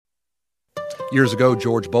Years ago,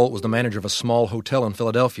 George Bolt was the manager of a small hotel in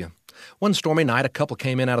Philadelphia. One stormy night, a couple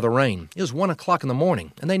came in out of the rain. It was 1 o'clock in the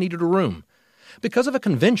morning, and they needed a room. Because of a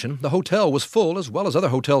convention, the hotel was full as well as other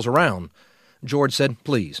hotels around. George said,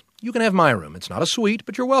 "Please, you can have my room. It's not a suite,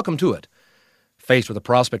 but you're welcome to it." Faced with the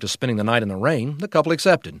prospect of spending the night in the rain, the couple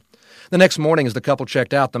accepted. The next morning, as the couple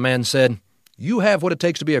checked out, the man said, "You have what it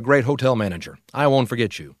takes to be a great hotel manager. I won't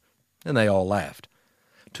forget you." And they all laughed.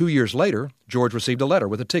 2 years later, George received a letter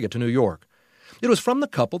with a ticket to New York. It was from the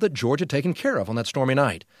couple that George had taken care of on that stormy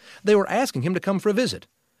night. They were asking him to come for a visit.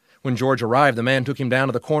 When George arrived, the man took him down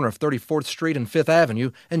to the corner of 34th Street and 5th Avenue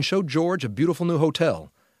and showed George a beautiful new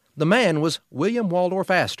hotel. The man was William Waldorf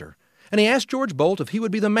Astor, and he asked George Bolt if he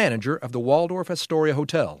would be the manager of the Waldorf Astoria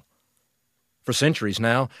Hotel. For centuries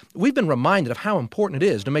now, we've been reminded of how important it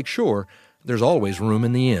is to make sure there's always room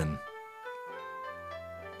in the inn.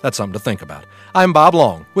 That's something to think about. I'm Bob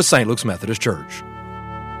Long with St. Luke's Methodist Church.